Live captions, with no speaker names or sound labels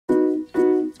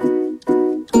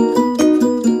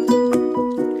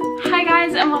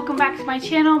to my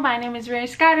channel. My name is Mary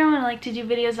Skydo and I like to do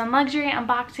videos on luxury,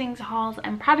 unboxings, hauls,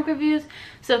 and product reviews.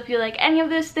 So if you like any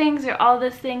of those things or all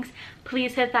those things,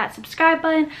 please hit that subscribe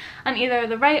button on either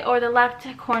the right or the left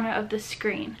corner of the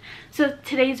screen. So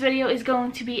today's video is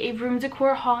going to be a room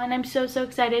decor haul and I'm so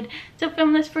excited to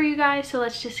film this for you guys. So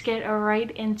let's just get right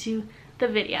into the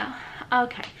video.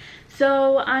 Okay,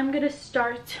 so I'm gonna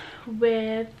start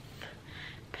with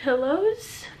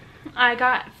pillows. I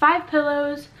got 5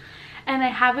 pillows and I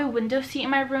have a window seat in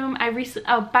my room.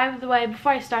 Oh, by the way,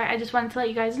 before I start, I just wanted to let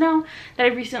you guys know that I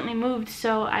recently moved,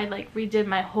 so I like redid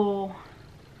my whole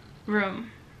room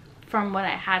from what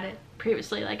I had it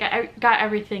previously. Like I got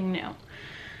everything new.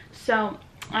 So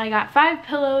I got 5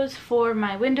 pillows for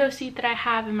my window seat that I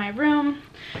have in my room.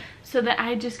 So that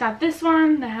I just got this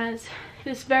one that has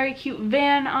this very cute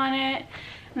van on it,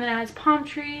 and then it has palm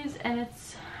trees, and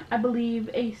it's, I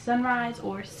believe, a sunrise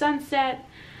or sunset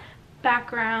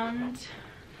background.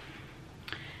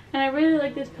 And I really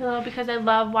like this pillow because I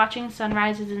love watching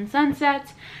sunrises and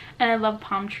sunsets, and I love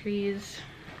palm trees,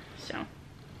 so,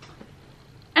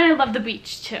 and I love the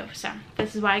beach too, so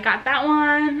this is why I got that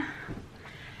one.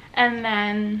 And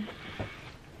then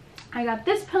I got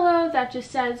this pillow that just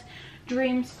says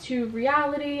dreams to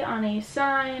reality on a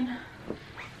sign.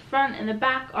 Front and the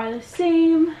back are the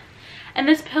same, and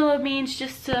this pillow means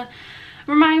just to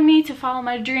remind me to follow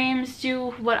my dreams,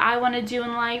 do what I want to do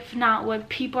in life, not what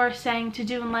people are saying to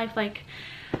do in life. Like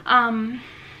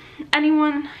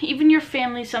anyone, even your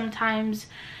family, sometimes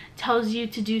tells you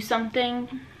to do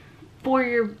something for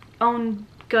your own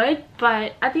good,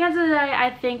 but at the end of the day,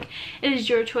 I think it is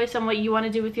your choice on what you want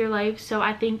to do with your life. So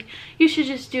I think you should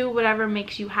just do whatever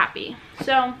makes you happy.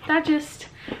 So that just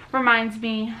reminds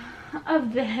me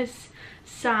of this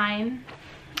sign.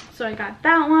 So I got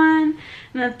that one.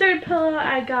 And the third pillow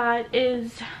I got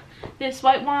is this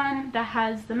white one that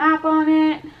has the map on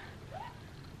it,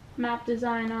 map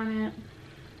design on it.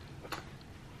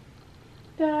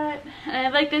 And I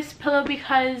like this pillow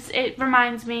because it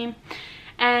reminds me,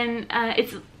 and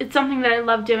it's something that I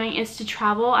love doing, is to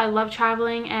travel. I love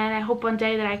traveling, and I hope one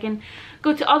day that I can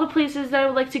go to all the places that I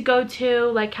would like to go to,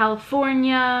 like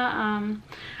California.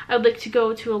 I would like to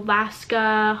go to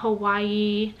Alaska,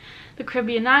 Hawaii, the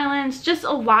Caribbean islands, just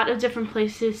a lot of different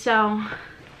places. So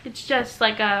it's just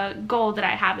like a goal that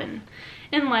I have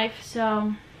in life.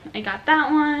 So I got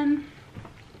that one.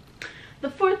 The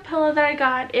fourth pillow that I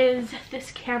got is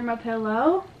this camera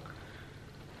pillow,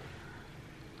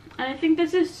 and I think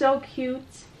this is so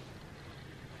cute.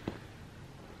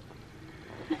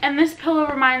 And this pillow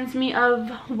reminds me of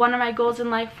one of my goals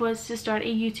in life was to start a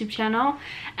YouTube channel,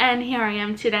 and here I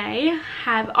am today.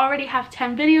 Already have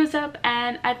 10 videos up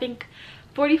and I think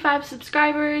 45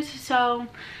 subscribers. So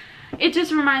it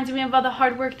just reminds me of all the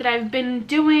hard work that I've been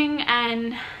doing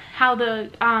and how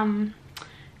the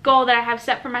goal that I have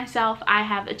set for myself, I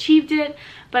have achieved it,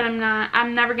 but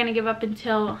I'm never gonna give up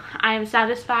until I am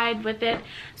satisfied with it.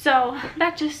 So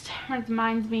that just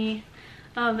reminds me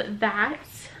of that.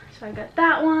 So I got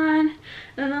that one. And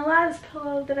then the last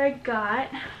pillow that I got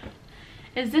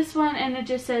is this one, and it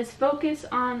just says focus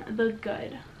on the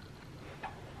good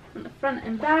on the front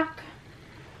and back,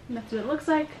 and that's what it looks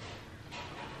like.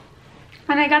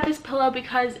 And I got this pillow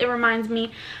because it reminds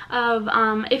me of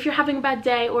if you're having a bad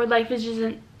day or life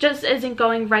just isn't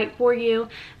going right for you,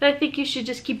 that I think you should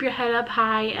just keep your head up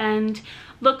high and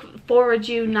look forward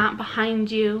you, not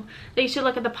behind you. That you should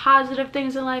look at the positive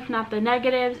things in life, not the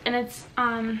negatives. And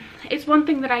it's one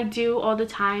thing that I do all the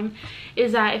time,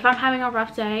 is that if I'm having a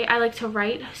rough day, I like to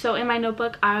write. So in my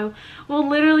notebook, I will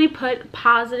literally put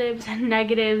positives and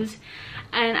negatives,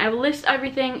 and I will list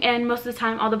everything, and most of the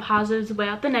time all the positives weigh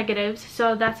out the negatives.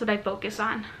 So that's what I focus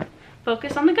on.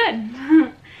 Focus on the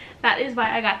good. That is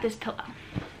why I got this pillow.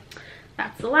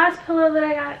 That's the last pillow that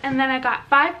I got. And then I got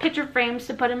 5 picture frames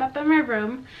to put them up in my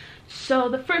room. So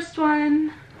the first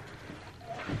one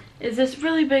is this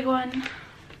really big one,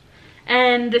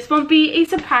 and this won't be a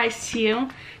surprise to you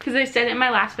because I said in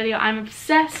my last video I'm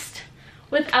obsessed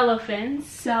with elephants.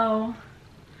 So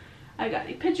I got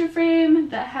a picture frame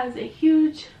that has a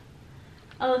huge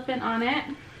elephant on it.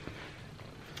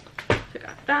 So I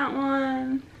got that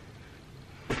one.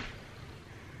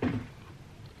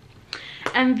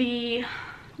 And the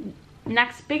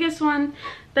next biggest one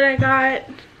that I got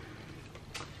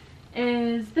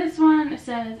is this one. It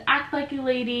says act like a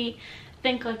lady,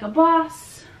 think like a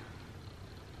boss.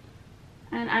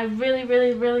 And I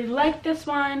really like this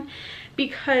one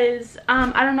because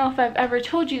I don't know if I've ever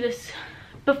told you this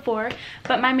before,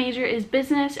 but my major is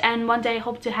business, and one day I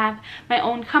hope to have my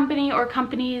own company or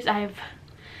companies.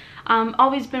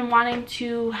 Always been wanting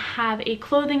to have a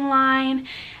clothing line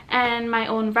and my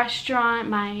own restaurant.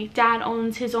 My dad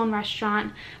owns his own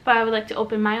restaurant, but I would like to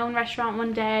open my own restaurant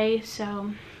one day.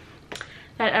 So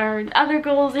that are other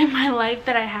goals in my life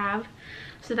that I have.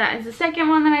 So that is the second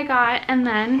one that I got. And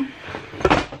then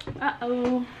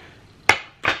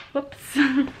whoops.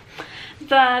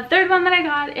 The third one that I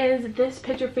got is this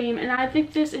picture frame, and I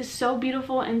think this is so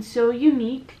beautiful and so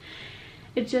unique.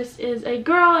 It just is a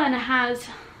girl and it has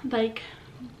like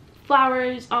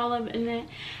flowers all up in it,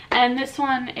 and this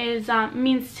one is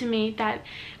means to me that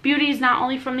beauty is not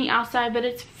only from the outside, but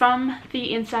it's from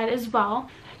the inside as well.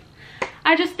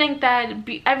 I just think that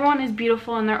everyone is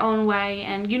beautiful in their own way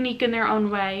and unique in their own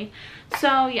way.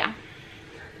 So yeah,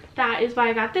 that is why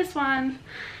I got this one.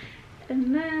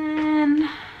 And then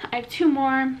I have two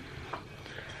more.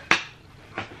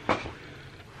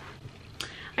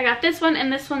 I got this one,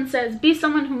 and this one says, be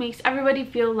someone who makes everybody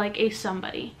feel like a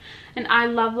somebody. And I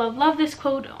love this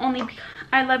quote.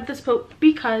 I love this quote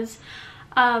because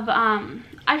of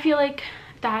I feel like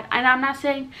that, and I'm not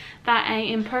saying that I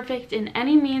am perfect in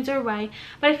any means or way,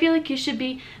 but I feel like you should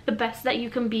be the best that you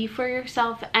can be for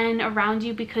yourself and around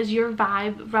you, because your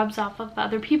vibe rubs off of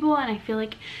other people, and I feel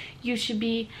like you should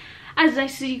be as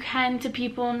nice as you can to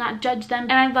people, not judge them.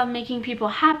 And I love making people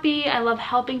happy. I love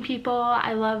helping people.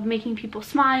 I love making people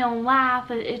smile and laugh.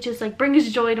 It just like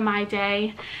brings joy to my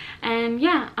day. And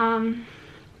yeah,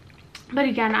 but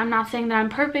again, I'm not saying that I'm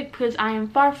perfect, because I am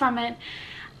far from it.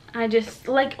 I just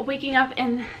like waking up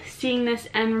and seeing this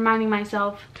and reminding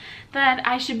myself that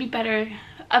I should be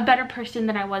a better person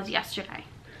than I was yesterday.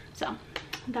 So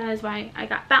that is why I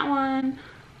got that one.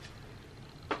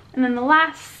 And then the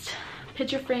last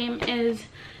picture frame is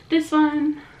this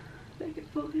one. If I can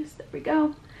focus, there we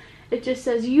go. It just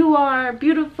says, you are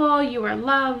beautiful, you are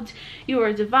loved, you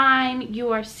are divine,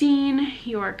 you are seen,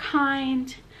 you are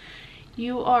kind,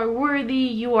 you are worthy,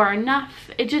 you are enough.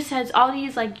 It just says all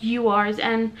these like you are's,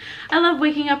 and I love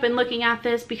waking up and looking at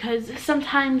this, because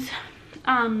sometimes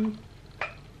I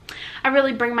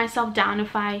really bring myself down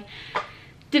if I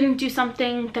didn't do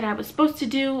something that I was supposed to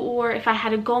do, or if I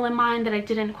had a goal in mind that I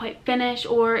didn't quite finish,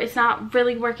 or it's not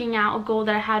really working out a goal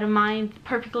that I had in mind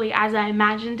perfectly as I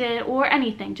imagined it, or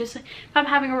anything. Just if I'm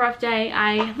having a rough day,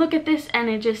 I look at this and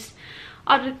it just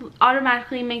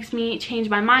automatically makes me change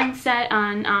my mindset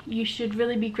on you should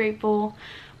really be grateful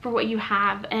for what you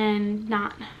have and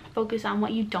not focus on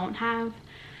what you don't have,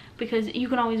 because you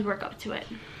can always work up to it.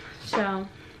 So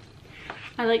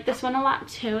I like this one a lot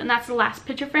too, and that's the last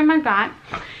picture frame I got.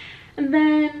 And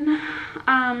then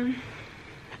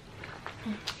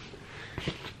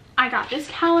I got this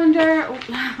calendar. Oh,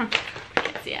 I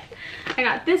can't see it. I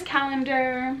got this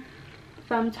calendar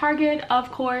from Target, of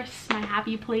course, my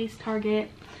happy place, Target.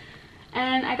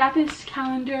 And I got this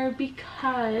calendar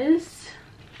because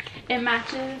it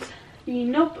matches the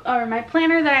my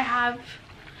planner that I have.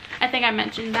 I think I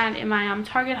mentioned that in my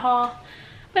Target haul.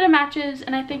 But it matches,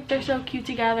 and I think they're so cute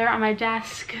together on my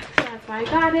desk, so that's why I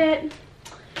got it.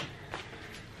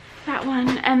 That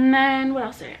one. And then what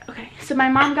else did I get? Okay, so my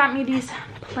mom got me these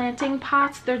planting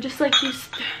pots. They're just like these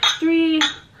 3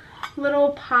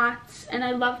 little pots, and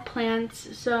I love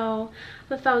plants, so I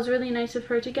thought that was really nice of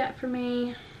her to get for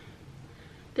me.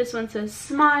 This one says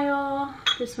smile,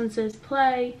 this one says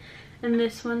play, and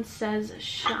this one says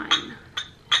shine.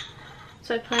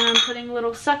 So I plan on putting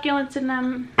little succulents in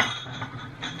them.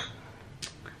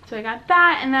 So I got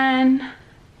that, and then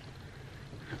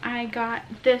I got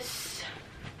this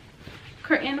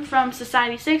curtain from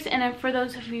Society 6. And for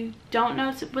those of you who don't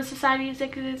know what Society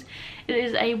 6 is, it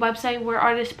is a website where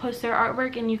artists post their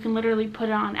artwork, and you can literally put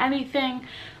it on anything,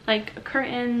 like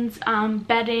curtains,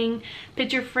 bedding,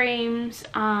 picture frames,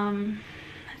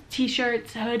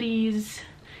 t-shirts, hoodies,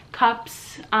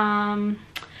 cups,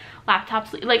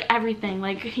 laptops, like everything.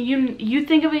 Like you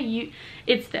think of it,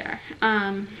 it's there.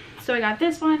 So I got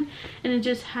this one, and it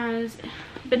just has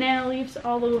banana leaves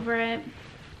all over it.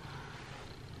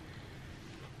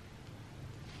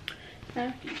 I don't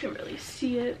know if you can really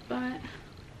see it, but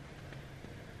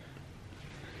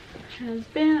it has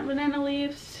banana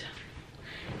leaves,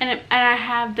 and I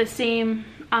have the same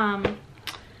what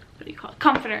do you call it,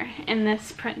 comforter in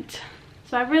this print.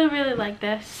 So I really like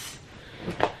this.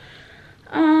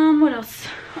 What else?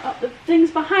 Oh, the things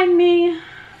behind me.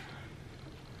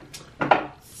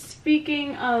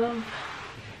 Speaking of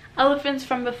elephants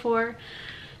from before,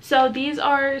 so these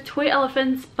are toy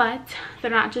elephants, but they're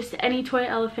not just any toy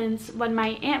elephants. When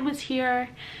my aunt was here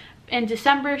in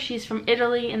December, she's from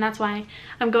Italy, and that's why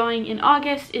I'm going in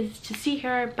August, is to see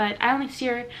her. But I only see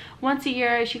her once a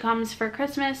year. She comes for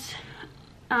Christmas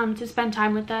to spend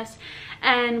time with us.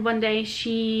 And one day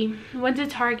she went to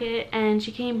Target and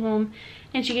she came home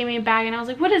and she gave me a bag, and I was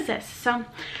like, what is this? So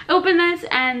I opened this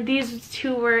and these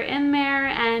two were in there,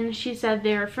 and she said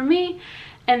they're for me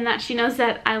and that she knows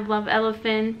that I love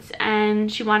elephants,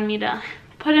 and she wanted me to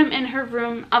put them in her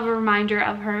room of a reminder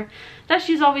of her, that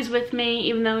she's always with me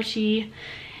even though she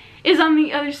is on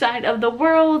the other side of the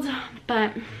world.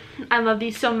 But I love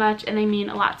these so much and they mean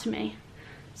a lot to me.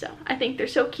 So I think they're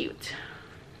so cute.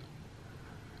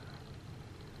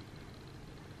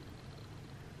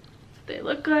 That's what they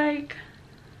look like.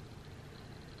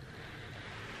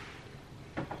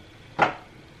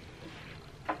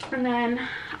 And then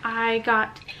I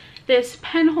got this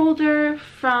pen holder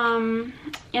from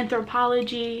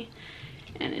Anthropology,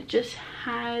 and it just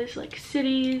has like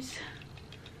cities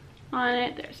on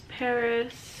it. There's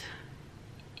Paris.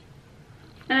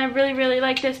 And I really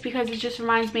like this because it just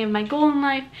reminds me of my goal in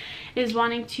life, is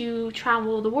wanting to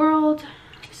travel the world.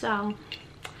 So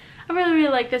I really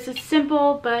like this. It's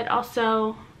simple but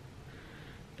also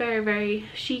very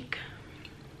chic.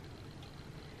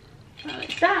 I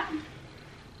like that.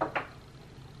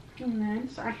 And then,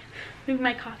 sorry, moving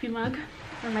my coffee mug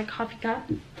or my coffee cup.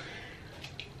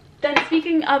 Then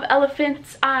speaking of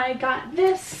elephants, I got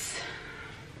this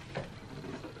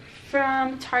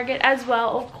from Target as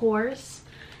well, of course.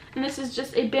 And this is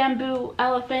just a bamboo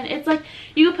elephant. It's like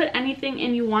you can put anything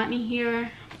in you want in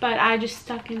here, but I just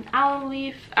stuck an aloe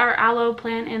leaf or aloe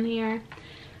plant in here.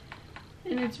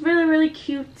 And it's really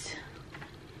cute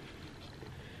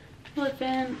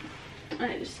elephant. And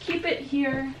I just keep it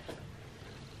here.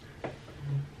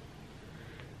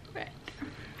 Right.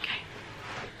 Okay.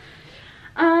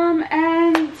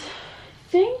 And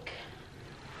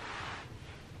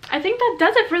I think that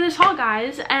does it for this haul,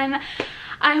 guys. And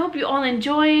I hope you all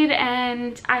enjoyed,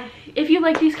 and if you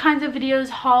like these kinds of videos,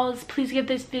 hauls, please give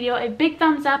this video a big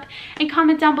thumbs up and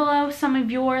comment down below some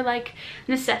of your like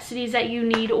necessities that you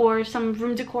need, or some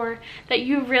room decor that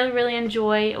you really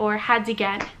enjoy or had to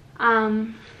get.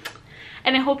 And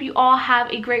I hope you all have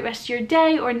a great rest of your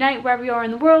day or night wherever you are in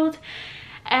the world,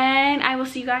 and I will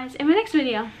see you guys in my next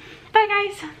video.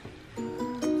 Bye guys.